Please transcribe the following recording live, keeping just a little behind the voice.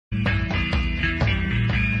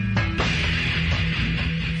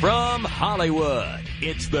Hollywood.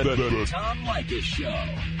 It's the Tom Leykis Show.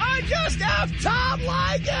 I just have Tom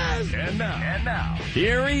Leykis. And now,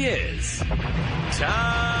 here he is,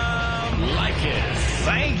 Tom Leykis.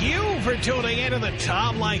 Thank you for tuning into the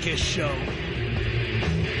Tom Leykis Show.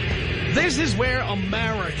 This is where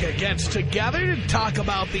America gets together to talk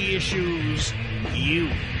about the issues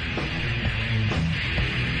you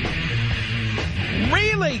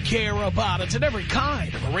really care about. It's in every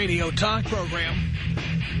kind of a radio talk program.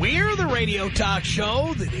 We're the radio talk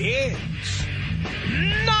show that is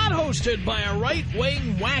not hosted by a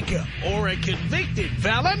right-wing wacko or a convicted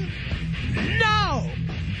felon. No,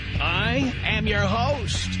 I am your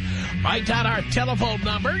host. Write down our telephone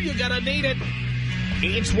number. You're going to need it.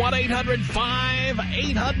 It's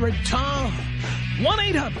 1-800-5800-TOM.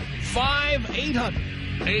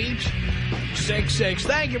 1-800-5800-866.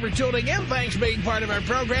 Thank you for tuning in. Thanks for being part of our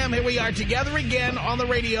program. Here we are together again on the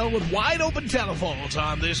radio with wide-open telephones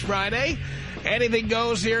on this Friday. Anything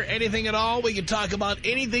goes here, anything at all. We can talk about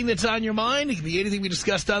anything that's on your mind. It can be anything we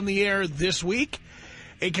discussed on the air this week.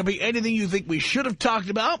 It can be anything you think we should have talked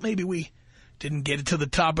about. Maybe we didn't get to the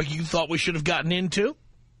topic you thought we should have gotten into.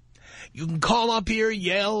 You can call up here,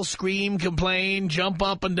 yell, scream, complain, jump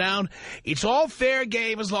up and down. It's all fair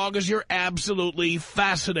game as long as you're absolutely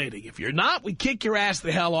fascinating. If you're not, we kick your ass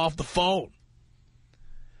the hell off the phone.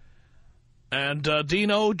 And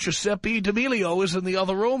Dino Giuseppe D'Amelio is in the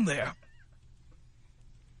other room there.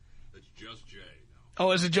 It's just Jay now.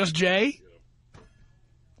 Oh, is it just Jay? Yeah.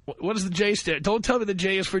 What does the J stand? Don't tell me the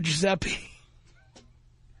J is for Giuseppe.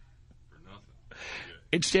 For nothing.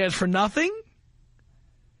 It stands for nothing?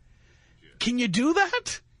 Can you do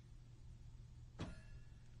that?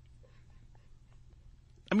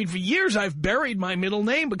 I mean, for years I've buried my middle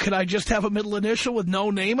name, but could I just have a middle initial with no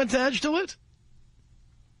name attached to it?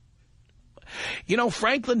 You know,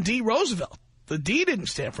 Franklin D. Roosevelt, the D didn't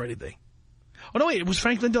stand for anything. Oh, no, wait, it was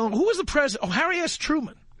Franklin Delano. Who was the president? Oh, Harry S.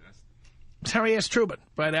 Truman. It's Harry S. Truman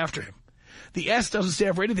right after him. The S doesn't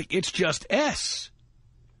stand for anything. It's just S.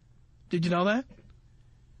 Did you know that?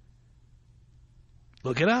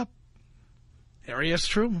 Look it up. Harry S.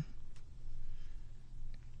 Truman.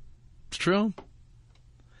 It's true.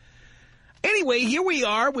 Anyway, here we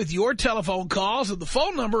are with your telephone calls, and the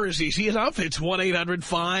phone number is easy enough. It's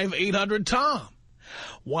 1-800-5800-TOM.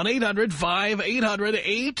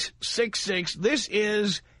 1-800-5800-866. This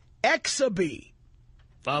is Exaby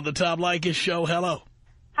on the Tom Leykis Show. Hello.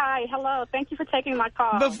 Hi, hello. Thank you for taking my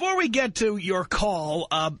call. Before we get to your call,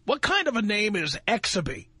 what kind of a name is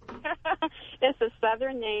Exaby? It's a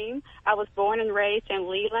Southern name. I was born and raised in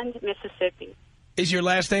Leland, Mississippi. Is your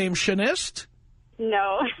last name Shanist?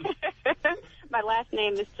 No. My last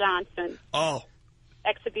name is Johnson. Oh.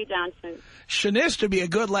 Exaby Johnson. Shanist would be a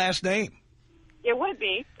good last name. It would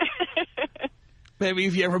be. Maybe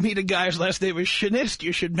if you ever meet a guy's last name is Shanist,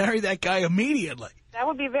 you should marry that guy immediately. That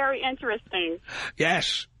would be very interesting.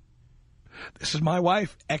 Yes. This is my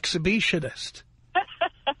wife, Exhibitionist.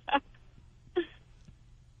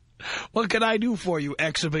 What can I do for you,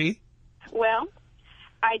 Exaby? Well,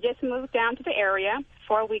 I just moved down to the area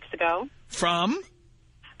 4 weeks ago. From?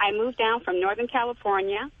 I moved down from Northern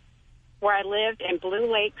California, where I lived in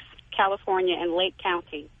Blue Lakes, California, in Lake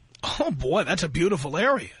County. Oh, boy, that's a beautiful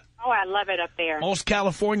area. Oh, I love it up there. Most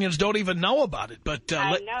Californians don't even know about it, but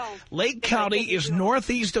I know. Lake County is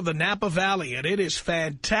northeast of the Napa Valley, and it is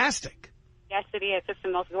fantastic. Yes, it is. It's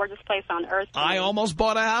the most gorgeous place on earth. I almost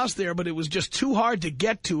bought a house there, but it was just too hard to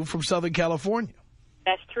get to from Southern California.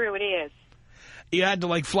 That's true, it is. You had to,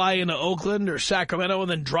 like, fly into Oakland or Sacramento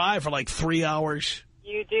and then drive for, like, 3 hours.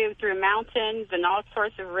 You do, through mountains and all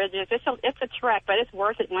sorts of ridges. It's a trek, but it's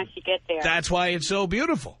worth it once you get there. That's why it's so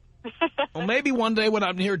beautiful. Well, maybe one day when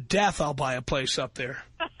I'm near death, I'll buy a place up there.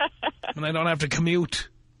 And I don't have to commute.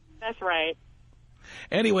 That's right.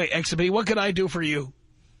 Anyway, Exaby, what can I do for you?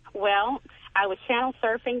 Well, I was channel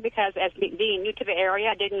surfing because as being new to the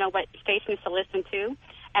area, I didn't know what stations to listen to,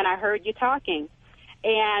 and I heard you talking.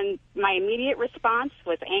 And my immediate response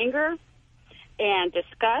was anger and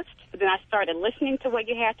disgust. But then I started listening to what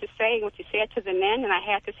you had to say and what you said to the men, and I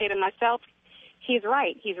had to say to myself, he's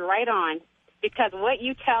right. He's right on. Because what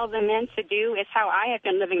you tell the men to do is how I have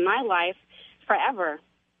been living my life forever.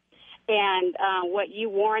 And what you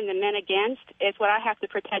warn the men against is what I have to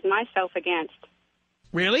protect myself against.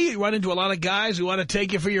 Really? You run into a lot of guys who want to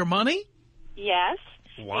take you for your money? Yes.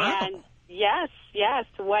 Wow. And yes.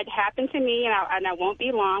 What happened to me, and I won't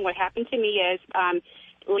be long, what happened to me is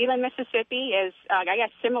Leland, Mississippi is, I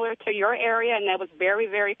guess, similar to your area, and that was very,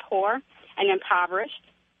 very poor and impoverished.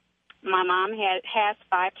 My mom has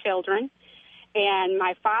 5 children, and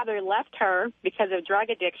my father left her because of drug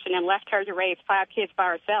addiction and left her to raise 5 kids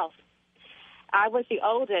by herself. I was the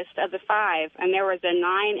oldest of the 5, and there was a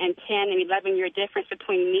 9 and 10 and 11-year difference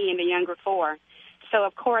between me and the younger 4. So,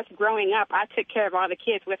 of course, growing up, I took care of all the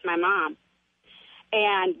kids with my mom.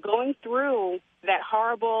 And going through that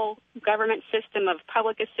horrible government system of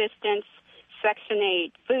public assistance, Section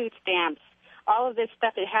 8, food stamps, all of this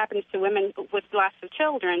stuff that happens to women with lots of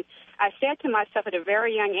children, I said to myself at a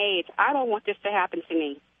very young age, I don't want this to happen to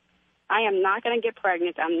me. I am not going to get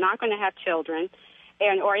pregnant. I'm not going to have children.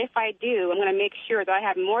 Or if I do, I'm going to make sure that I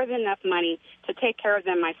have more than enough money to take care of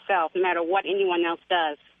them myself, no matter what anyone else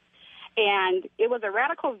does. And it was a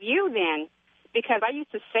radical view then, because I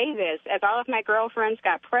used to say this as all of my girlfriends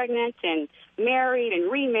got pregnant and married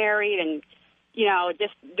and remarried and, you know,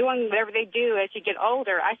 just doing whatever they do as you get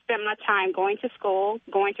older. I spent my time going to school,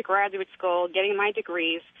 going to graduate school, getting my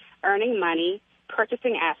degrees, earning money,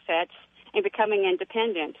 purchasing assets, and becoming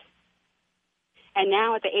independent. And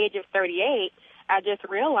now at the age of 38, I just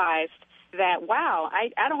realized that, wow,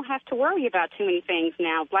 I don't have to worry about too many things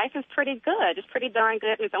now. Life is pretty good. It's pretty darn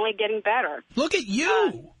good, and it's only getting better. Look at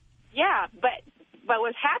you. Yeah, but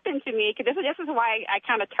what's happened to me, because this is why I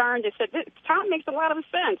kind of turned and said, Tom makes a lot of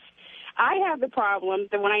sense. I have the problem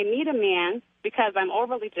that when I meet a man, because I'm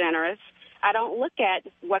overly generous, I don't look at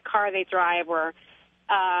what car they drive or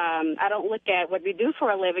I don't look at what they do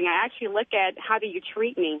for a living. I actually look at how do you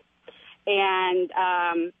treat me. And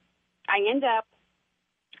I ended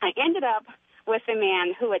up with a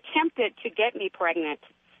man who attempted to get me pregnant,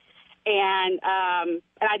 and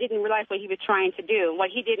I didn't realize what he was trying to do.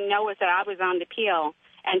 What he didn't know was that I was on the pill,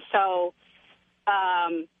 and so,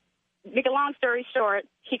 make a long story short,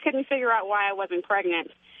 he couldn't figure out why I wasn't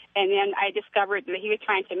pregnant, and then I discovered that he was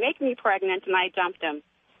trying to make me pregnant, and I dumped him.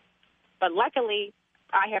 But luckily,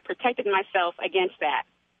 I have protected myself against that.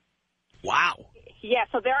 Wow. Yeah,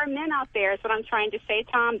 so there are men out there, is what I'm trying to say,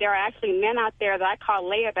 Tom. There are actually men out there that I call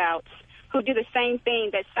layabouts who do the same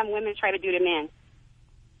thing that some women try to do to men.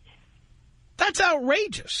 That's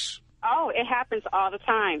outrageous. Oh, it happens all the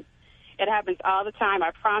time. It happens all the time,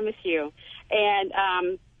 I promise you. And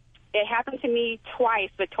it happened to me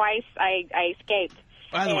twice, but twice I escaped.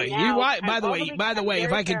 By the way,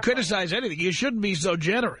 if I can criticize anything, you shouldn't be so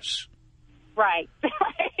generous. Right.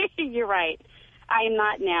 You're right. I am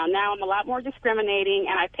not now. Now I'm a lot more discriminating,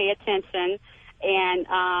 and I pay attention. And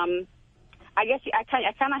I guess I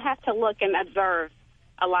kind of have to look and observe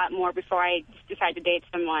a lot more before I decide to date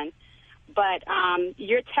someone. But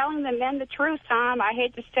you're telling the men the truth, Tom. I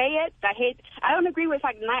hate to say it. I don't agree with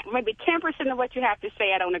maybe 10% of what you have to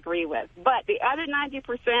say I don't agree with. But the other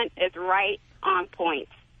 90% is right on point.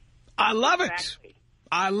 I love it.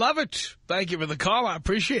 I love it. Thank you for the call. I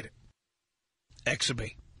appreciate it.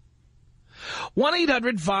 Exhibit.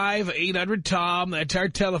 1-800-5800-TOM. That's our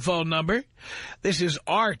telephone number. This is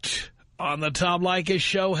Art on the Tom Leykis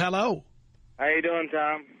Show. Hello. How you doing,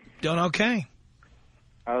 Tom? Doing okay.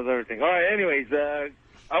 How's everything? All right, anyways, I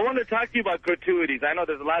wanted to talk to you about gratuities. I know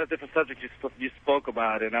there's a lot of different subjects you spoke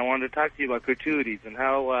about, and I wanted to talk to you about gratuities and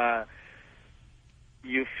how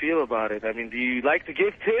you feel about it. I mean, do you like to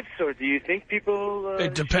give tips, or do you think people...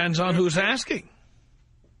 it depends on who's asking.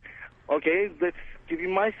 Okay, let's give you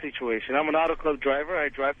my situation. I'm an auto club driver. I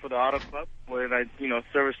drive for the auto club where I,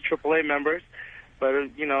 service AAA members. But,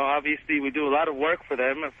 obviously we do a lot of work for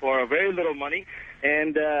them for very little money.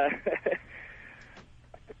 And a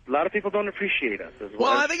lot of people don't appreciate us as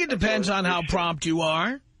well. Well, I think it depends on how prompt you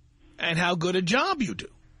are and how good a job you do.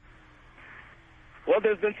 Well,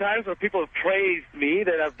 there's been times where people have praised me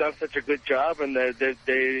that I've done such a good job, and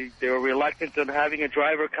they were reluctant to having a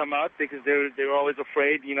driver come out because they were always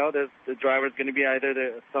afraid, the driver's going to be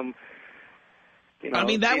either some, I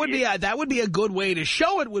mean, that would be a good way to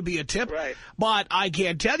show it would be a tip. Right. But I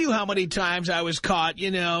can't tell you how many times I was caught,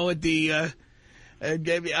 at the.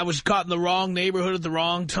 I was caught in the wrong neighborhood at the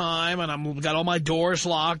wrong time, and I got all my doors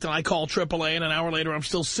locked, and I call AAA, and an hour later I'm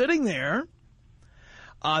still sitting there.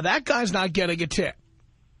 That guy's not getting a tip.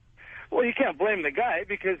 Well, you can't blame the guy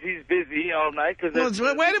because he's busy all night. Wait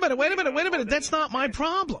a minute. That's not my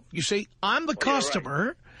problem. You see, I'm the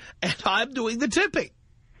customer, and I'm doing the tipping.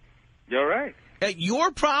 You're right.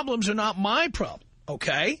 Your problems are not my problem,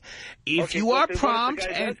 okay? If you are prompt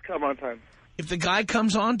and come on time. If the guy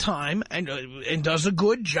comes on time and does a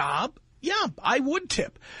good job, yeah, I would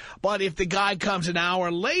tip. But if the guy comes an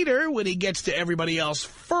hour later when he gets to everybody else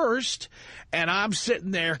first, and I'm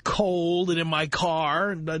sitting there cold and in my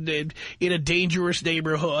car in a dangerous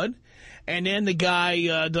neighborhood, and then the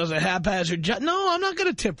guy does a haphazard job, no, I'm not going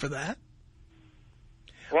to tip for that.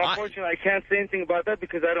 Well, unfortunately, I can't say anything about that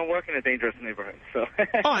because I don't work in a dangerous neighborhood. So.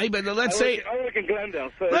 All right, but let's say I work in Glendale.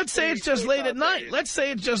 So let's say it's just late at night. Let's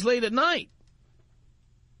say it's just late at night.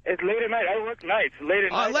 It's late at night. I work nights. Late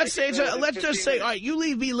at night. Let's just say, all right, you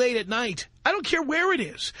leave me late at night. I don't care where it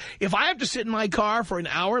is. If I have to sit in my car for an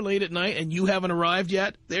hour late at night and you haven't arrived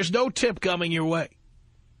yet, there's no tip coming your way.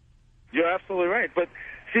 You're absolutely right. But,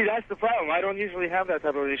 see, that's the problem. I don't usually have that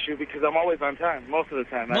type of issue because I'm always on time most of the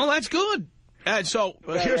time. Well, that's good. And so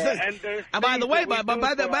here's the thing. By the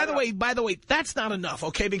way, that's not enough,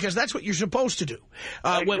 okay? Because that's what you're supposed to do.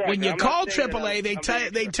 Exactly. When you call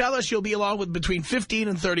AAA, they tell us you'll be along with between 15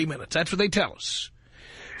 and 30 minutes. That's what they tell us.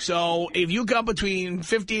 So if you come between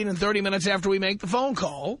 15 and 30 minutes after we make the phone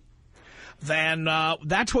call, then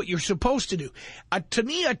that's what you're supposed to do. To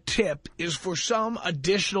me, a tip is for some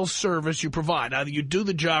additional service you provide. Either you do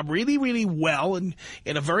the job really, really well and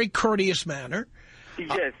in a very courteous manner,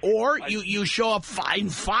 yes. Or you show up in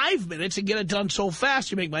 5 minutes and get it done so fast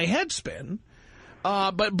you make my head spin.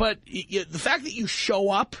 But the fact that you show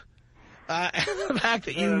up and the fact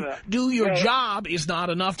that you do your job is not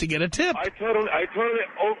enough to get a tip. I totally.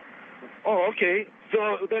 Okay.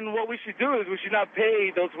 So then what we should do is we should not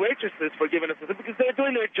pay those waitresses for giving us a tip because they're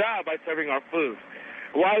doing their job by serving our food.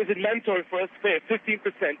 Why is it mandatory for us to pay a 15%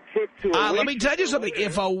 tip to a waitress? Let me tell you something.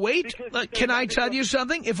 If a can I tell you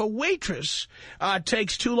something? If a waitress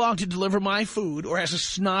takes too long to deliver my food or has a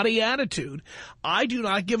snotty attitude, I do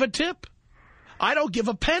not give a tip. I don't give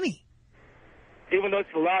a penny. Even though it's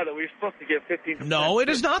the law that we're supposed to give 15%. No, it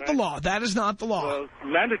is not the law. That is not the law. Well, it's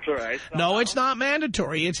mandatory. No, it's not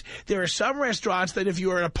mandatory. There are some restaurants that if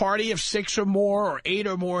you're at a party of 6 or more or 8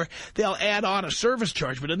 or more, they'll add on a service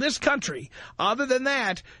charge. But in this country, other than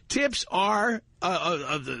that, tips are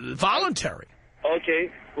voluntary.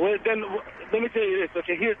 Okay. Well, then let me tell you this.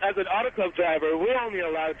 Okay, here, as an auto club driver, we're only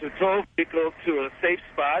allowed to tow vehicles to a safe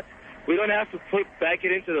spot. We don't have to back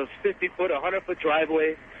it into those 50-foot, 100-foot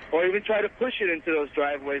driveways, or even try to push it into those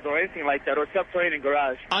driveways or anything like that, or subterranean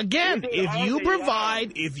garage. Again, if you provide,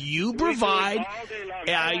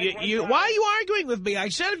 why are you arguing with me? I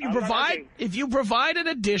said if you provide an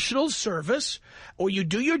additional service, or you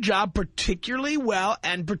do your job particularly well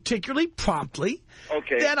and particularly promptly,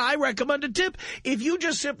 then I recommend a tip. If you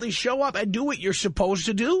just simply show up and do what you're supposed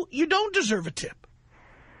to do, you don't deserve a tip.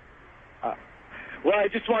 Well, I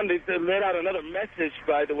just wanted to let out another message,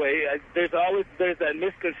 by the way. There's that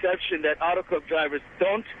misconception that auto club drivers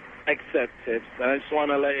don't accept tips. And I just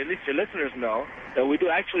want to let at least your listeners know that we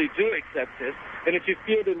actually do accept tips. And if you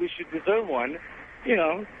feel that we should deserve one,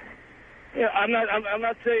 I'm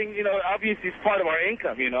not saying, obviously it's part of our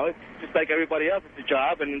income, It's just like everybody else. It's a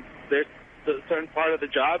job, and there's a certain part of the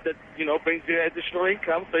job that, brings you additional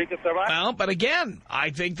income so you can survive. Well, but again, I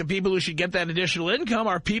think the people who should get that additional income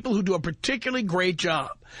are people who do a particularly great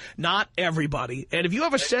job, not everybody. And if you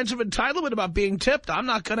have a sense of entitlement about being tipped, I'm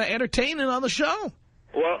not going to entertain it on the show.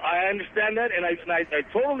 Well, I understand that, and I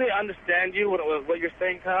totally understand you, what you're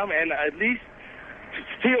saying, Tom, and at least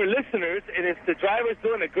to your listeners, and if the driver's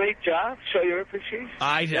doing a great job, show your appreciation.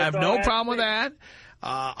 I have no problem with that.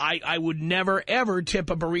 I would never, ever tip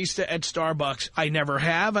a barista at Starbucks. I never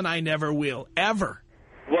have, and I never will, ever.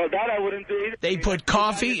 Well, that I wouldn't do either. They put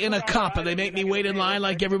coffee in a cup, and they make me wait in line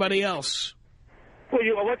like everybody else. Well,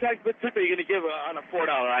 what type of tip are you going to give on a $4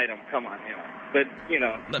 item? Come on,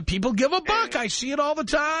 But, people give $1. I see it all the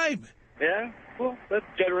time. Yeah? Well, that's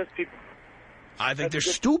generous people. I think they're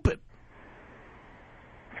stupid.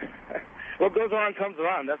 What goes around comes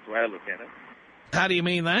around. That's the way I look at it. How do you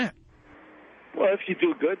mean that? Well, if you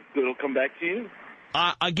do good, good will come back to you.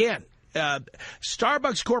 Again,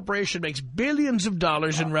 Starbucks Corporation makes billions of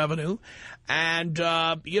dollars in revenue, and if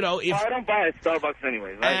I don't buy at Starbucks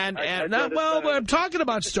anyways. I'm talking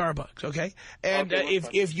about Starbucks, okay? And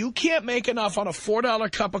if you can't make enough on a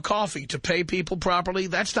 $4 cup of coffee to pay people properly,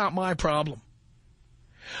 that's not my problem.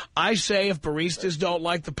 I say if baristas don't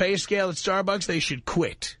like the pay scale at Starbucks, they should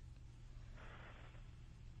quit.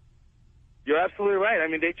 You're absolutely right. I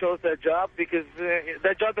mean, they chose that job because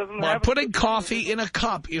that job doesn't have... Putting coffee in a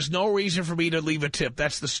cup is no reason for me to leave a tip.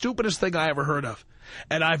 That's the stupidest thing I ever heard of.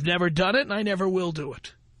 And I've never done it, and I never will do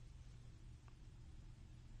it.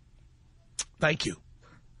 Thank you.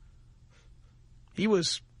 He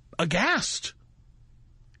was aghast.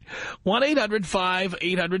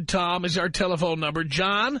 1-800-5800-TOM is our telephone number.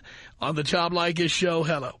 John, on the Tom Leykis Show.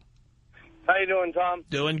 Hello. How you doing, Tom?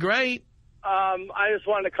 Doing great. I just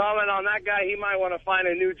wanted to comment on that guy. He might want to find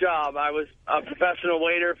a new job. I was a professional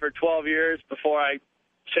waiter for 12 years before I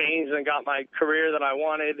changed and got my career that I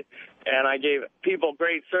wanted, and I gave people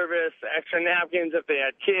great service, extra napkins if they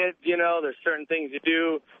had kids. There's certain things you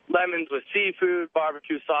do, lemons with seafood,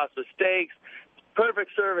 barbecue sauce with steaks,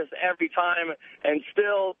 perfect service every time, and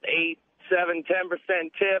still 8, 7, 10%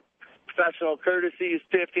 tip. Professional courtesy is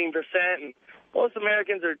 15%, and most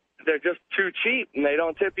Americans they're just too cheap, and they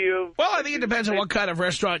don't tip you. Well, I think it depends on what kind of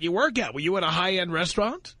restaurant you work at. Were you at a high-end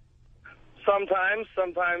restaurant? Sometimes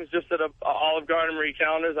just at a Olive Garden, Marie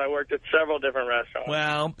Callender's. I worked at several different restaurants.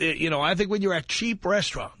 Well, I think when you're at cheap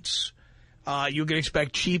restaurants, you can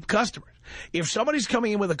expect cheap customers. If somebody's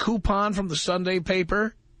coming in with a coupon from the Sunday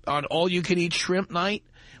paper on all-you-can-eat shrimp night,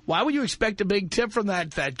 why would you expect a big tip from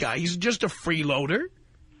that guy? He's just a freeloader.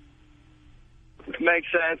 Makes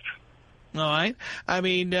sense. All right. I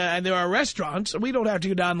mean, and there are restaurants, and we don't have to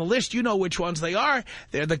go down the list. You know which ones they are.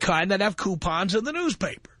 They're the kind that have coupons in the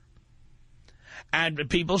newspaper. And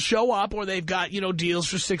people show up, or they've got, deals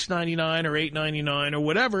for $6.99 or $8.99 or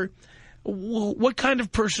whatever. What kind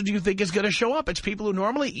of person do you think is going to show up? It's people who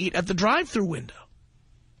normally eat at the drive-thru window.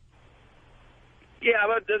 Yeah,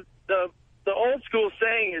 but the old school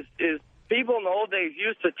saying is people in the old days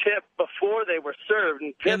used to tip before they were served.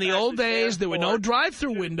 And in the old days, there were no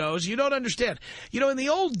drive-thru windows. You don't understand. In the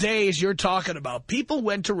old days you're talking about, people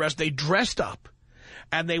went to rest, they dressed up.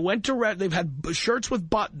 And they went to they've had shirts with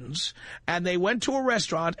buttons, and they went to a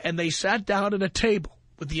restaurant, and they sat down at a table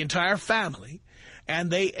with the entire family,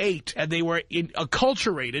 and they ate, and they were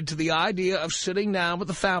acculturated to the idea of sitting down with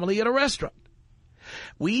the family at a restaurant.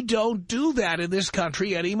 We don't do that in this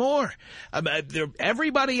country anymore.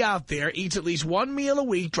 Everybody out there eats at least one meal a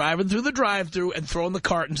week, driving through the drive-thru and throwing the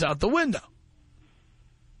cartons out the window.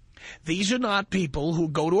 These are not people who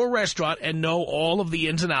go to a restaurant and know all of the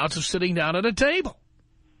ins and outs of sitting down at a table.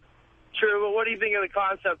 True, but what do you think of the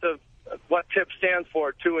concept of what TIP stands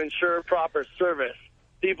for? To ensure proper service.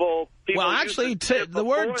 People well, actually, the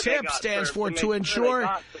word TIP stands for to ensure.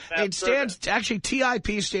 It stands actually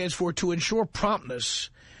TIP stands for to ensure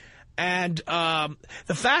promptness. And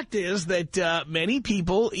the fact is that many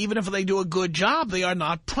people, even if they do a good job, they are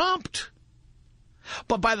not prompt.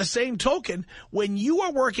 But by the same token, when you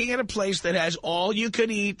are working at a place that has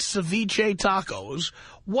all-you-can-eat ceviche tacos,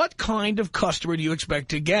 what kind of customer do you expect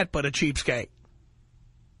to get but a cheapskate?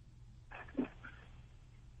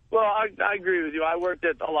 Well, I agree with you. I worked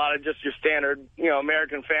at a lot of just your standard,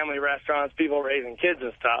 American family restaurants, people raising kids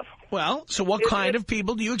and stuff. Well, so what kind of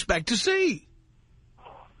people do you expect to see?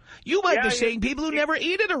 You might be seeing people who never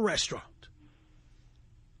eat at a restaurant.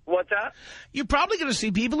 What's that? You're probably going to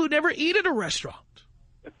see people who never eat at a restaurant.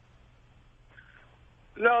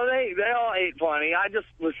 No, they all ate plenty. I just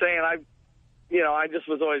was saying, I just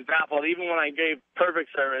was always baffled. Even when I gave perfect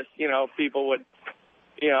service, people would,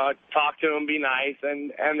 talk to them, be nice,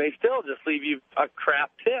 and they still just leave you a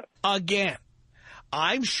crap tip. Again,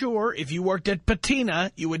 I'm sure if you worked at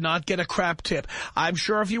Patina, you would not get a crap tip. I'm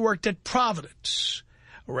sure if you worked at Providence,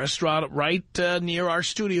 a restaurant right near our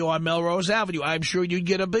studio on Melrose Avenue, I'm sure you'd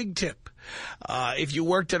get a big tip. If you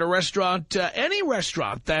worked at a restaurant, any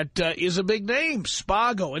restaurant that is a big name,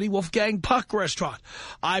 Spago, any Wolfgang Puck restaurant,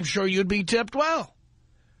 I'm sure you'd be tipped well.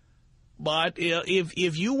 But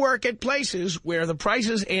if you work at places where the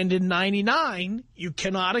prices end in 99, you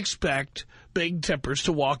cannot expect big tippers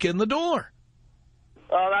to walk in the door.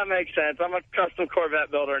 Oh, that makes sense. I'm a custom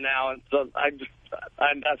Corvette builder now, and so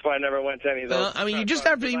that's why I never went to any of those. You just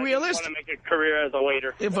have to be realistic. I want to make a career as a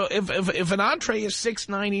waiter. If an entree is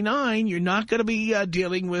 $6.99, you're not going to be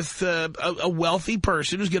dealing with a wealthy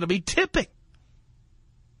person who's going to be tipping.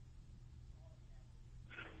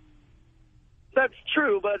 That's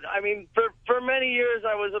true, but I mean, for many years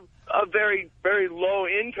I was a very, very low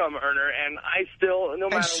income earner, and I still, no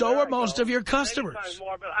matter. And so are most of your customers.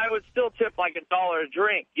 More, but I would still tip like $1 a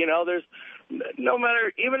drink. There's no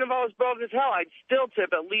matter, even if I was broke as hell, I'd still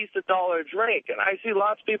tip at least $1 a drink. And I see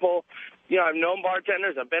lots of people. I've known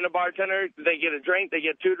bartenders. I've been a bartender. They get a drink. They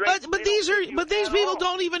get 2 drinks. But these people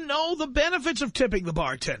don't even know the benefits of tipping the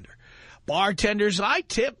bartender. Bartenders I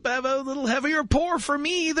tip have a little heavier pour for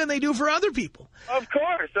me than they do for other people. Of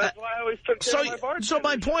course. That's why I always took care of my bartenders. So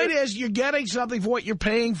my point is you're getting something for what you're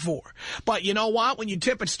paying for. But you know what? When you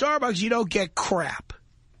tip at Starbucks, you don't get crap.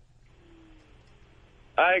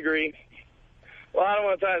 I agree. Well, I don't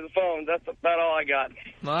want to tie the phone. That's about all I got.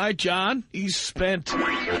 All right, John. He's spent. Tom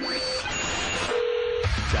Leykis.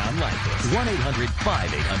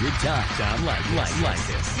 1-800-5800-TOM. Tom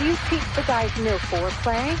Leykis. Do you teach the guys no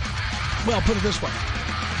foreplay? Well, put it this way.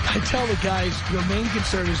 I tell the guys, your main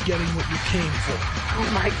concern is getting what you came for.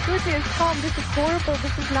 Oh, my goodness, Tom, this is horrible.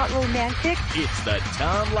 This is not romantic. It's the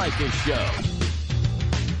Tom Leykis Show.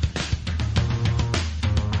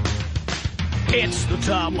 It's the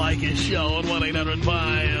Tom Leykis Show on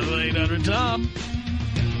 1-800-5800-TOM.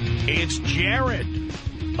 It's Jared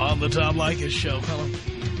on the Tom Leykis Show. Hello.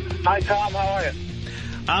 Hi, Tom. How are you?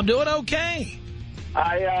 I'm doing okay.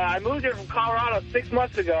 I moved here from Colorado 6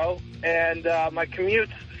 months ago, and my commute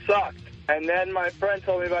sucked. And then my friend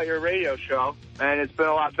told me about your radio show, and it's been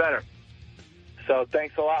a lot better. So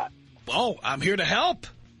thanks a lot. Oh, I'm here to help.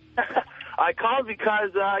 I called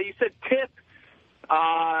because you said tip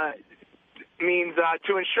means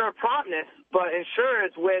to ensure promptness, but ensure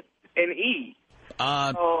is with an E.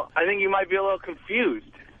 So I think you might be a little confused.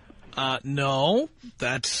 No,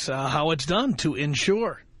 that's how it's done, to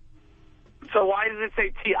ensure. So why does it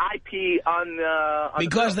say TIP on the...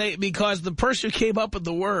 Because the person who came up with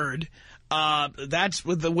the word, that's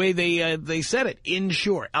with the way they said it,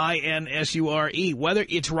 insure, I-N-S-U-R-E. Whether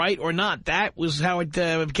it's right or not, that was how it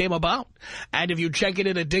came about. And if you check it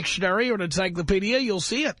in a dictionary or an encyclopedia, you'll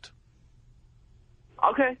see it.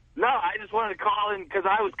 Okay. No, I just wanted to call in because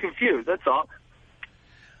I was confused, that's all.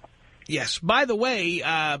 Yes. By the way,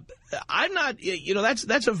 I'm not,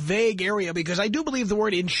 that's a vague area because I do believe the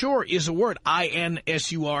word insure is a word,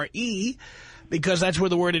 I-N-S-U-R-E, because that's where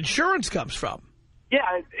the word insurance comes from. Yeah,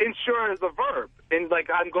 insure is a verb. And, like,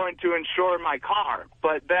 I'm going to insure my car.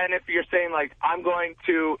 But then if you're saying, like, I'm going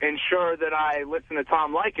to ensure that I listen to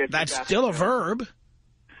Tom Leykis. That's still a verb.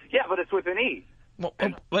 Yeah, but it's with an E. Well,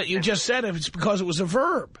 but you just said it's because it was a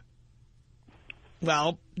verb.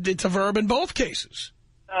 Well, it's a verb in both cases.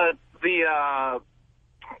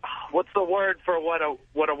 What's the word for what a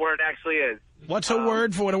word actually is? What's a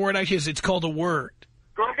word for what a word actually is? It's called a word.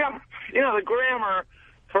 Grammar. The grammar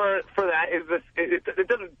for that is this. It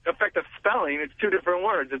doesn't affect the spelling. It's two different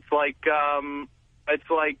words. It's like.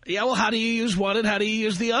 Yeah. Well, how do you use one and how do you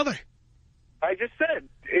use the other? I just said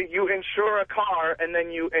you insure a car and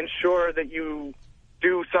then you ensure that you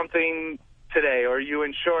do something today, or you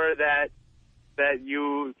ensure that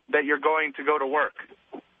you're going to go to work.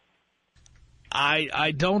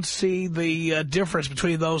 I don't see the difference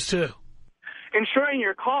between those two. Insuring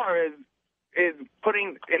your car is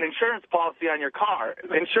putting an insurance policy on your car.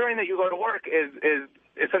 Ensuring that you go to work is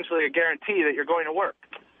essentially a guarantee that you're going to work.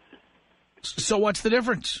 So what's the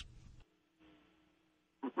difference?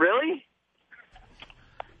 Really?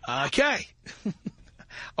 Okay.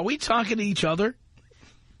 Are we talking to each other?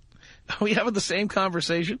 Are we having the same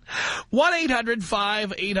conversation?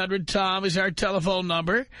 1-800-5800-TOM is our telephone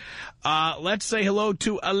number. Let's say hello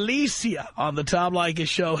to Alicia on the Tom Leykis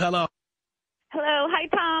show. Hello. Hello. Hi,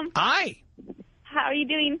 Tom. Hi. How are you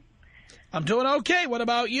doing? I'm doing okay. What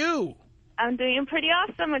about you? I'm doing pretty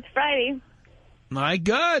awesome. It's Friday. My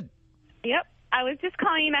good. Yep. I was just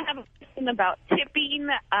calling. I have a question about tipping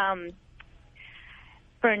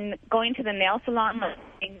for going to the nail salon, like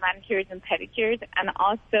manicures and pedicures, and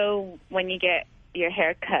also when you get your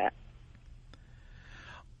hair cut.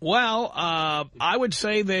 Well, I would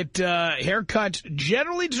say that haircuts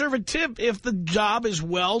generally deserve a tip if the job is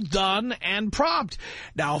well done and prompt.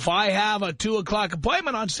 Now, if I have a 2 o'clock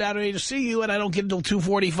appointment on Saturday to see you and I don't get until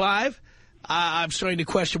 2:45, I'm starting to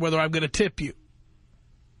question whether I'm going to tip you.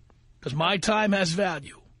 Because my time has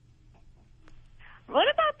value. What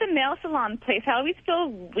about the nail salon place? I always feel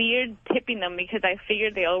weird tipping them because I figure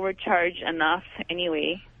they overcharge enough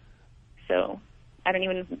anyway. So I don't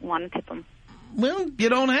even want to tip them. Well, you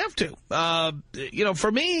don't have to. For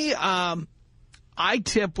me, I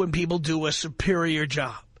tip when people do a superior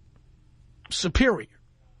job. Superior.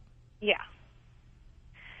 Yeah.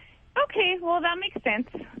 Okay, well, that makes sense.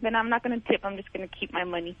 Then I'm not going to tip. I'm just going to keep my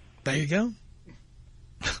money. There you go.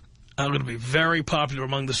 I'm going to be very popular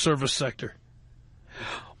among the service sector.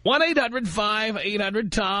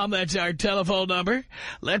 1-800-5800-TOM. That's our telephone number.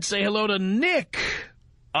 Let's say hello to Nick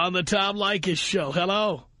on the Tom Leykis show.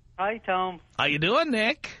 Hello. Hi, Tom. How you doing,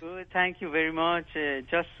 Nick? Good, thank you very much.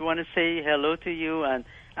 Just want to say hello to you and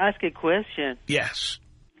ask a question. Yes.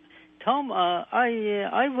 Tom,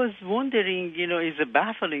 I was wondering, it's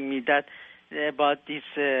baffling me that about this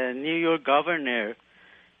New York governor,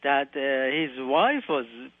 that his wife was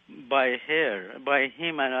by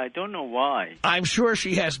him, and I don't know why. I'm sure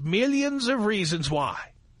she has millions of reasons why.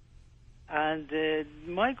 And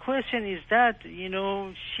my question is that,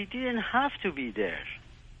 she didn't have to be there.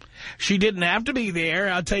 She didn't have to be there.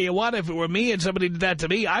 I'll tell you what, if it were me and somebody did that to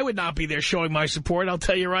me, I would not be there showing my support. I'll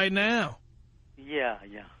tell you right now. Yeah.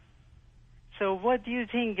 So what do you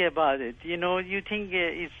think about it? You think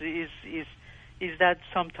is that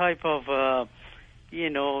some type of,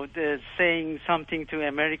 saying something to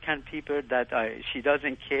American people that she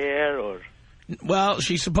doesn't care, or? Well,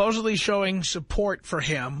 she's supposedly showing support for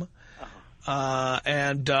him.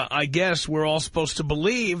 And I guess we're all supposed to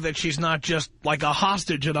believe that she's not just like a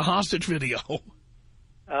hostage in a hostage video.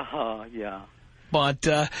 Yeah. But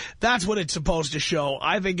that's what it's supposed to show.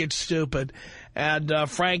 I think it's stupid. And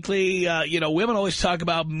frankly, women always talk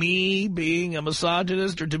about me being a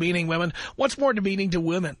misogynist or demeaning women. What's more demeaning to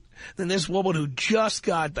women than this woman who just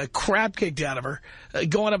got the crap kicked out of her,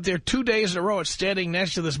 going up there 2 days in a row and standing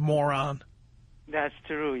next to this moron? That's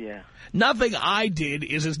true, yeah. Nothing I did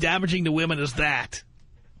is as damaging to women as that.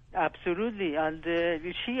 Absolutely. And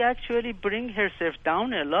she actually brings herself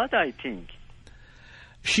down a lot, I think.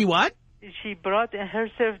 She what? She brought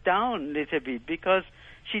herself down a little bit because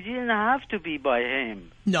she didn't have to be by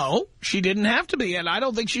him. No, she didn't have to be, and I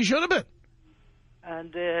don't think she should have been.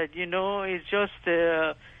 And, it's just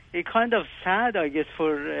it kind of sad, I guess,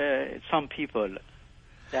 for some people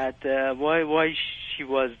that why she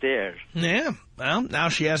was there. Yeah, well, now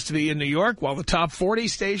she has to be in New York while the Top 40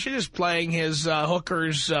 station is playing his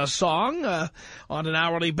Hooker's song on an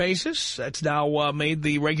hourly basis. That's now made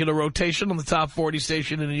the regular rotation on the Top 40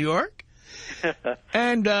 station in New York.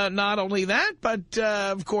 And not only that, but,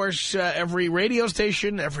 of course, every radio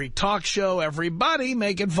station, every talk show, everybody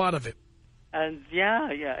making fun of him. And, yeah,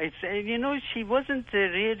 it's, she wasn't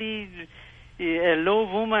really a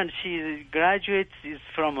low woman. She graduates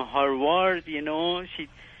from Harvard, she's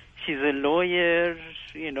a lawyer,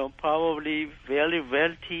 probably very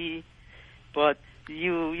wealthy. But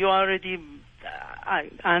you already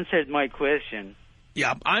answered my question.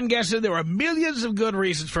 Yeah, I'm guessing there are millions of good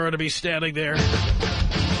reasons for her to be standing there.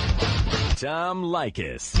 Tom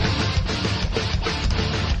Leykis.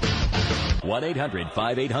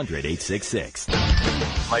 1-800-5800-866.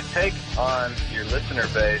 My take on your listener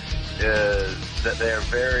base is that they are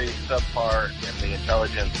very subpar in the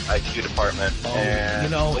intelligence IQ department. Oh,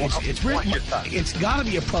 and it's got to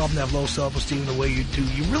be a problem to have low self-esteem the way you do.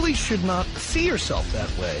 You really should not see yourself that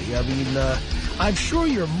way. I mean, I'm sure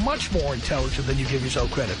you're much more intelligent than you give yourself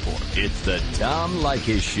credit for. It's the Tom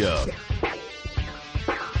Leykis Show.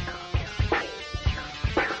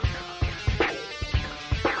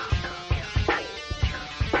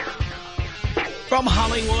 From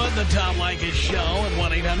Hollywood, the Tom Leykis Show at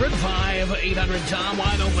 1-800-5800-TOM.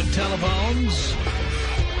 Wide open telephones.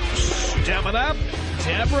 Step it up.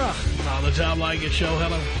 Deborah on the Tom Leykis Show.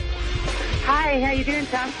 Hello. Hi, how you doing,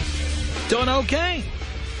 Tom? Doing okay.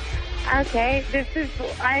 Okay,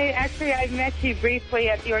 I met you briefly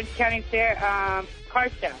at the Orange County Fair car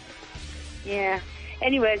show. Yeah.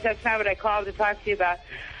 Anyways, that's not what I called to talk to you about.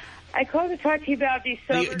 I called to talk to you about these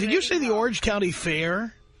sober... Did you say the Orange County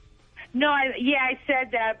Fair? No, I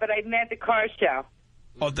said that, but I meant the car show.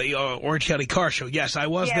 Oh, the Orange County Car Show. Yes, I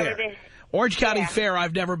was there. Orange County Fair,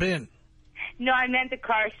 I've never been. No, I meant the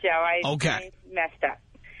car show. I messed up.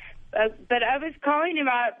 But I was calling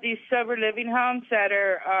about these sober living homes that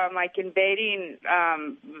are invading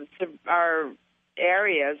our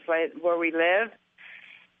areas where we live,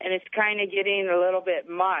 and it's kind of getting a little bit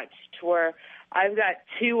much to where I've got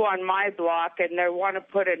 2 on my block, and they want to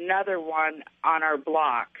put another one on our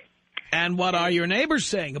block. And what are your neighbors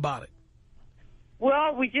saying about it?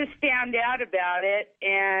 Well, we just found out about it,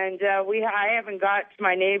 and I haven't got to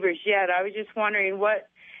my neighbors yet. I was just wondering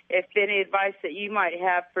if any advice that you might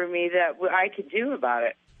have for me that I could do about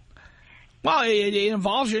it. Well, it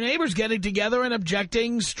involves your neighbors getting together and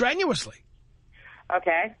objecting strenuously.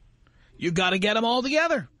 Okay. You got to get them all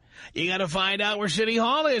together. You got to find out where City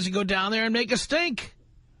Hall is and go down there and make a stink.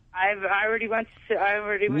 I already went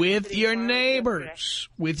with your neighbors.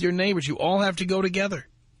 With your neighbors. You all have to go together.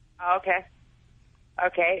 Okay.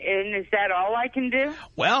 Okay. And is that all I can do?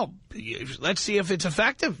 Well, let's see if it's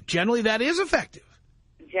effective. Generally, that is effective.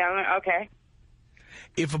 Generally, okay.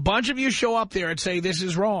 If a bunch of you show up there and say, this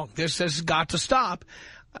is wrong, this has got to stop,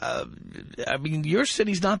 I mean, your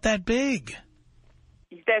city's not that big.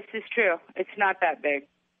 This is true. It's not that big.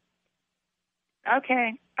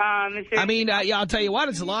 Okay. I'll tell you what,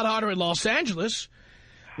 it's a lot harder in Los Angeles,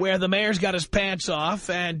 where the mayor's got his pants off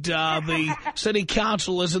and the city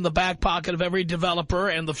council is in the back pocket of every developer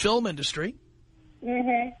and the film industry.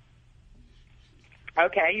 Mm-hmm.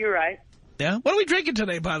 Okay, you're right. Yeah? What are we drinking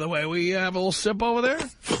today, by the way? We have a little sip over there?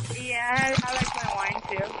 Yeah, I like my wine,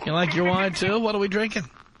 too. You like your wine, too? What are we drinking?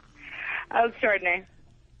 Oh, Chardonnay.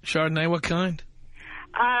 Chardonnay, what kind?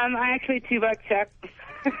 Actually, $2 up.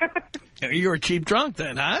 You're a cheap drunk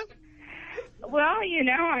then, huh? Well,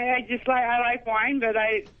 I like wine, but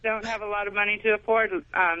I don't have a lot of money to afford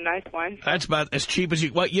nice wine. That's about as cheap as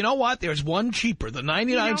you... Well, you know what? There's one cheaper. The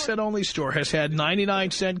 99-cent only store has had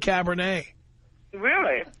 99-cent Cabernet.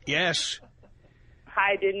 Really? Yes.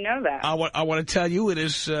 I didn't know that. I want to tell you, it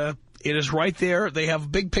is right there. They have a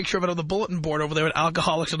big picture of it on the bulletin board over there at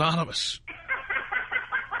Alcoholics Anonymous.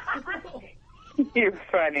 You're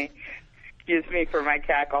funny. Excuse me for my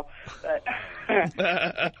cackle. But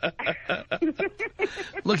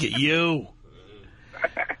Look at you.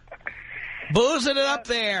 Boozing it up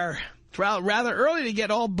there. It's rather early to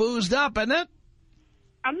get all boozed up, isn't it?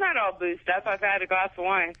 I'm not all boozed up. I've had a glass of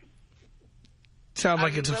wine. Sounds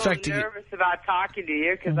like it's affecting you. I'm nervous about talking to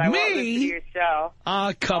you because I won't listen to your show.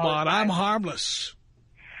 Ah, come on. I'm harmless.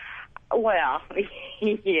 Well,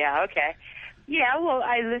 yeah, okay. Yeah, well,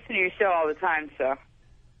 I listen to your show all the time, so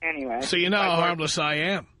anyway. So you know how harmless I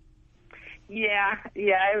am. Yeah,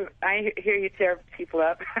 I hear you tear people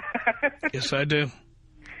up. Yes, I do.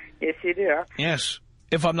 Yes, you do. Yes,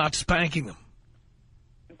 if I'm not spanking them.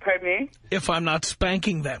 Pardon me? If I'm not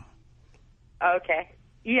spanking them. Okay.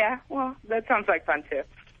 Yeah, well, that sounds like fun, too.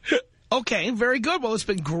 Okay, very good. Well, it's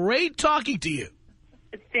been great talking to you.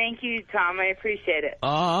 Thank you, Tom. I appreciate it.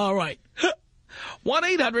 All right.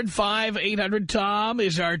 1-800-5800-TOM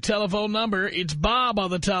is our telephone number. It's Bob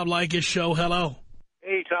on the Tom Leykis Show. Hello.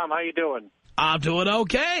 Hey, Tom. How you doing? I'm doing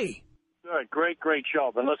okay. Good. Great show.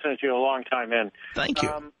 I've been listening to you a long time, man. Thank you.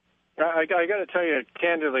 I got to tell you,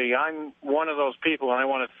 candidly, I'm one of those people, and I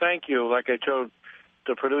want to thank you, like I told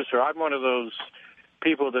the producer. I'm one of those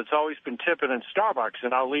people that's always been tipping in Starbucks,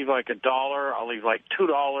 and I'll leave like $1, I'll leave like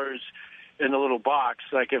 $2 in the little box.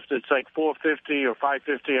 Like if it's like $4.50 or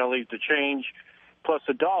 $5.50, I'll leave the change plus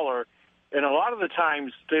 $1. And a lot of the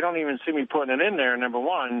times they don't even see me putting it in there, number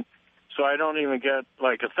one, so I don't even get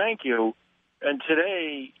like a thank you. And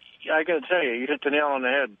today, I got to tell you, you hit the nail on the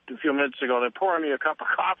head a few minutes ago. They're pouring me a cup of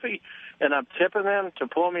coffee, and I'm tipping them to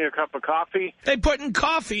pour me a cup of coffee. They putting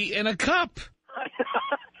coffee in a cup.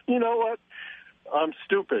 You know what? I'm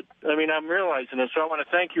stupid. I mean, I'm realizing it, so I want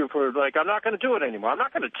to thank you for, like, I'm not going to do it anymore. I'm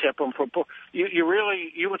not going to tip them for, you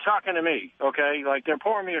were talking to me, okay? Like, they're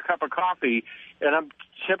pouring me a cup of coffee, and I'm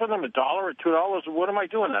tipping them $1 or $2. What am I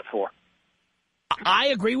doing that for? I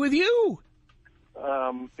agree with you.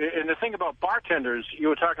 And the thing about bartenders, you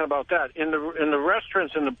were talking about that. In the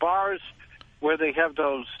restaurants, in the bars, where they have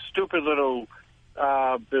those stupid little,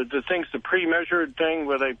 the things, the pre-measured thing,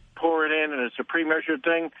 where they pour it in and it's a pre-measured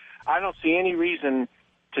thing, I don't see any reason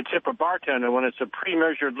to tip a bartender when it's a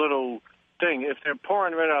pre-measured little thing. If they're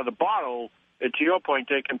pouring right out of the bottle, to your point,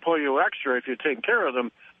 they can pour you extra if you're taking care of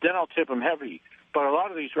them, then I'll tip them heavy. But a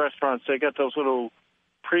lot of these restaurants, they get those little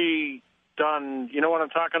pre-done, you know what I'm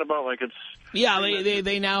talking about? Like it's... Yeah,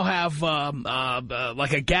 they now have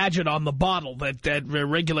like a gadget on the bottle that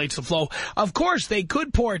regulates the flow. Of course, they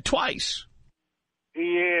could pour it twice.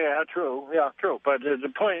 Yeah, true. Yeah, true. But the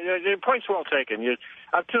point's well taken.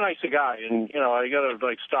 I'm too nice a guy, and I got to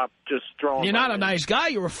like stop just throwing. You're not a nice guy.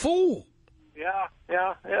 You're a fool. Yeah.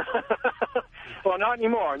 Well, not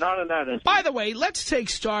anymore. Not in that instance. By the way, let's take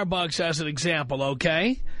Starbucks as an example,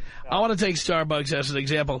 okay? I want to take Starbucks as an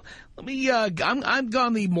example. Let me. I'm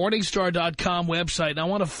on the Morningstar.com website, and I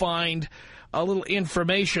want to find a little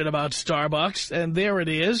information about Starbucks, and there it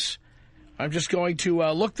is. I'm just going to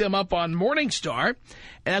look them up on Morningstar,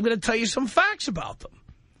 and I'm going to tell you some facts about them.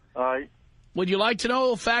 All right. Would you like to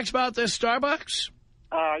know facts about this Starbucks?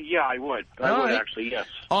 Yeah, I would. I would, actually, yes.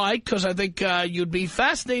 All right, because I think you'd be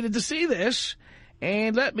fascinated to see this.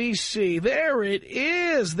 And let me see. There it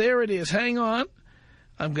is. There it is. Hang on.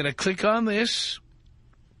 I'm going to click on this.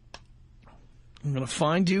 I'm going to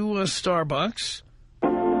find you a Starbucks.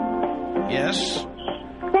 Yes.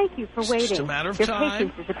 Thank you for waiting. It's a matter of Your time.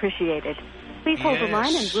 patience is appreciated. Please hold the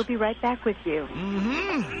line and we'll be right back with you.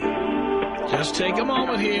 Just take a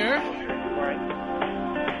moment here.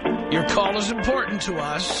 Your call is important to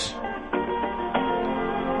us.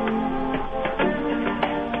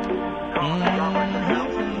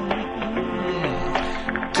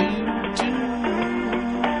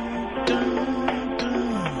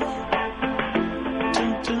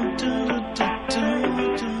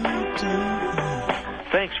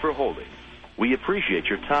 Thanks for holding. We appreciate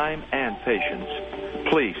your time and patience.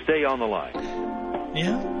 Please stay on the line.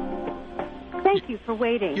 Yeah? Thank you for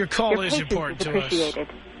waiting. Your call Your is patience important is to us. appreciated.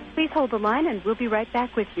 Please hold the line and we'll be right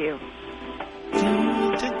back with you.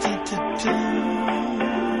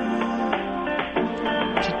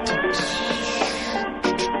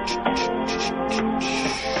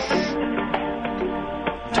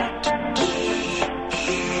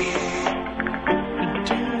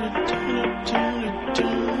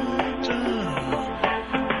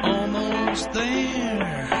 Almost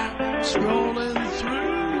there. Scrolling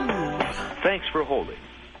through. Thanks for holding.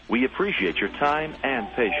 We appreciate your time and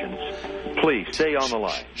patience. Please stay on the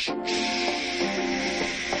line.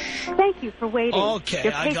 Thank you for waiting. Okay,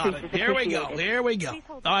 Your I got patience it. is Here we go. appreciated. Here we go.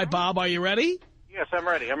 All right, Bob, are you ready? Yes, I'm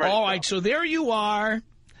ready. All right, so there you are.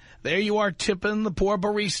 There you are tipping the poor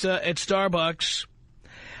barista at Starbucks.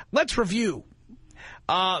 Let's review.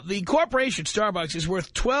 The corporation Starbucks is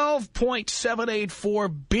worth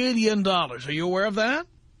 $12.784 billion. Are you aware of that?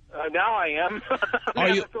 Now I am.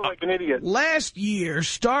 I feel like an idiot. Last year,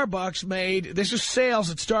 Starbucks made, this is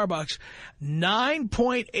sales at Starbucks,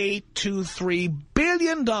 $9.823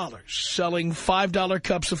 billion selling $5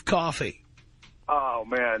 cups of coffee. Oh,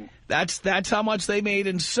 man. That's how much they made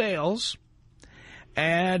in sales.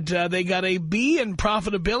 And they got a B in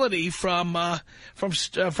profitability from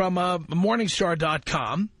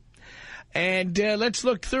Morningstar.com. And let's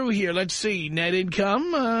look through here. Let's see. Net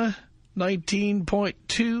income,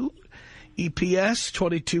 19.2. EPS,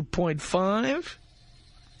 22.5.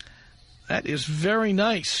 That is very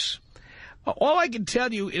nice. All I can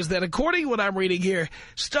tell you is that according to what I'm reading here,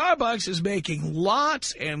 Starbucks is making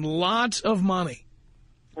lots and lots of money.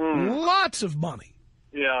 Lots of money.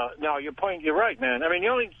 Yeah, no, you're right, man. I mean,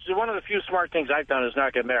 one of the few smart things I've done is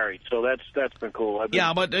not get married, so that's been cool.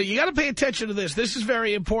 Yeah, but you got to pay attention to this. This is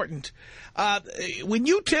very important. When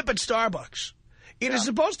you tip at Starbucks, it is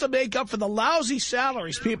supposed to make up for the lousy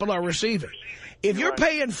salaries people are receiving. If you're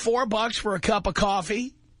paying $4 for a cup of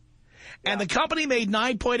coffee, and the company made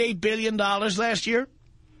 $9.8 billion last year,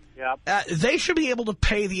 they should be able to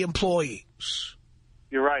pay the employees.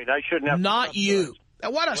 You're right. I shouldn't have. Not you.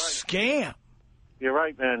 What a scam. You're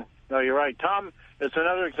right, man. No, you're right. Tom, it's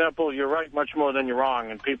another example. You're right much more than you're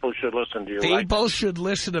wrong, and people should listen to you. People should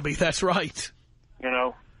listen to me. That's right. You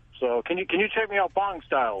know. So can you check me out bong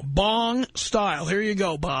style? Bong style. Here you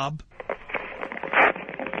go, Bob.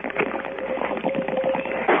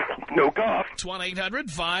 No golf. It's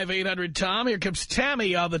 1-800-5800-TOM. Here comes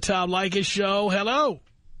Tammy on the Tom Leykis Show. Hello.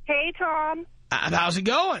 Hey, Tom. How's it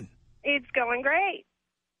going? It's going great.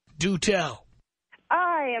 Do tell.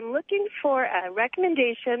 I am looking for a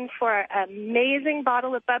recommendation for an amazing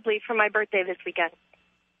bottle of bubbly for my birthday this weekend.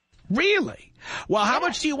 Really? Well, how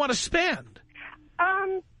much do you want to spend?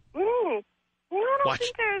 I don't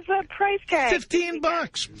think there's a price tag.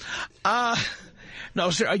 $15. No,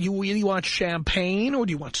 sir, you really want champagne or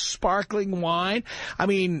do you want sparkling wine? I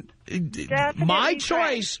mean, my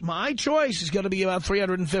choice is going to be about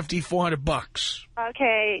 $350, $400.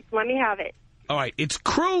 Okay, let me have it. All right, it's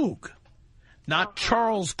Krug. Not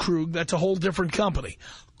Charles Krug. That's a whole different company.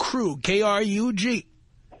 Krug, K-R-U-G.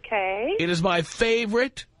 Okay. It is my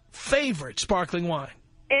favorite sparkling wine.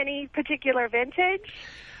 Any particular vintage?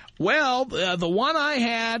 Well, the one I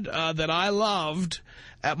had that I loved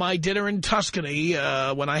at my dinner in Tuscany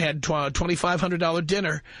when I had $2,500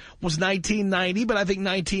 dinner was 1990, but I think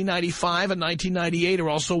 1995 and 1998 are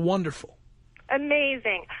also wonderful.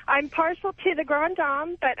 Amazing. I'm partial to the Grand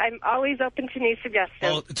Dame, but I'm always open to new suggestions.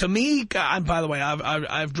 Well, to me, by the way,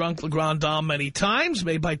 I've drunk the Grand Dame many times,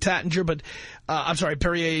 made by Tattinger, but I'm sorry,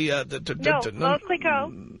 Perrier.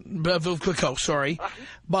 Veuve Clicquot, sorry.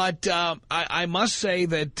 But I must say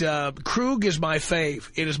that Krug is my fave.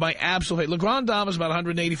 It is my absolute fave. Le Grand Dame is about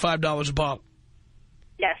 $185 a bottle.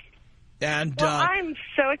 Yes. And I'm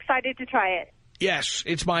so excited to try it. Yes,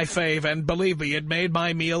 it's my fave, and believe me, it made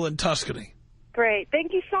my meal in Tuscany. Great.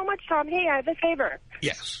 Thank you so much, Tom. Hey, I have a favor.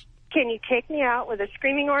 Yes. Can you take me out with a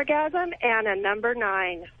screaming orgasm and a number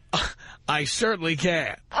 9? I certainly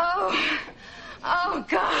can. Oh,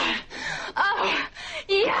 God. Oh,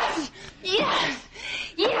 yes, yes,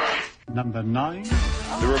 yes. Number 9.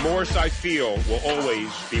 The remorse I feel will always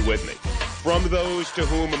be with me. From those to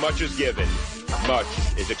whom much is given, much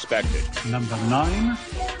is expected. Number 9.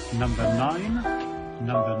 Number 9.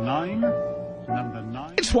 Number 9. Number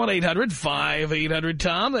 9. It's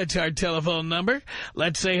 1-800-5800-TOM. That's our telephone number.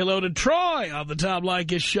 Let's say hello to Troy on the Tom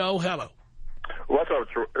Leykis Show. Hello. What's up,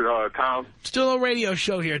 Tom? Still a radio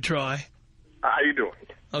show here, Troy. How you doing?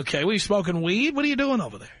 Okay, we smoking weed? What are you doing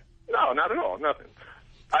over there? No, not at all. Nothing.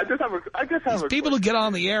 I just have These people who get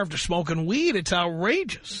on the air after smoking weed, it's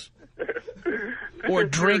outrageous. Or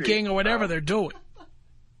drinking or whatever they're doing.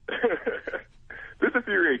 This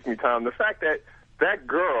infuriates me, Tom. The fact that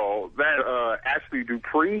girl, Ashley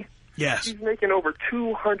Dupree, yes, she's making over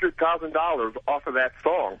 $200,000 off of that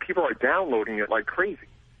song. People are downloading it like crazy.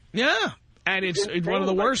 Yeah, and it's one of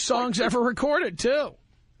the worst songs ever recorded, too.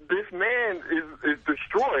 This man is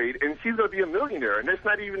destroyed, and she's going to be a millionaire. And that's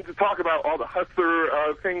not even to talk about all the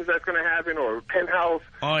hustler things that's going to happen or penthouse.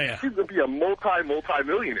 Oh, yeah. She's going to be a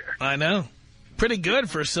multi-millionaire. I know. Pretty good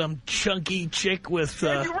for some chunky chick with...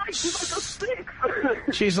 Yeah, you're right. She's like a 6.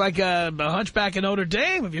 She's like a hunchback in Notre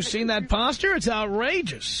Dame. Have you seen that posture? It's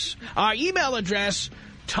outrageous. Our email address,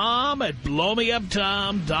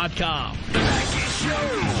 tom@blowmeuptom.com.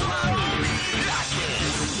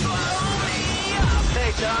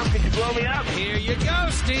 Hey, Tom, could you blow me up? Here you go,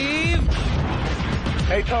 Steve.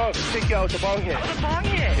 Hey, Tom, stick you out the bong hit. The bong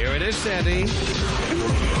hit. Here it is, Sandy.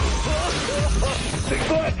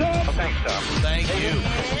 Thanks, Tom. Thank you.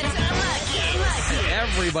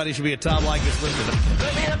 Everybody should be a Tom Leykis listener.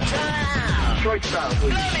 Detroit style,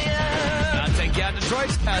 please. I'll take you out Detroit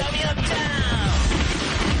style.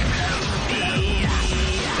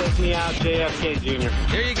 Take me out, JFK Jr.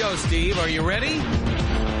 Here you go, Steve. Are you ready?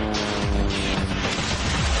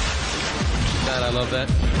 God, I love that.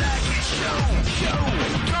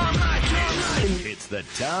 It's the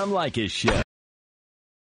Tom Leykis Show.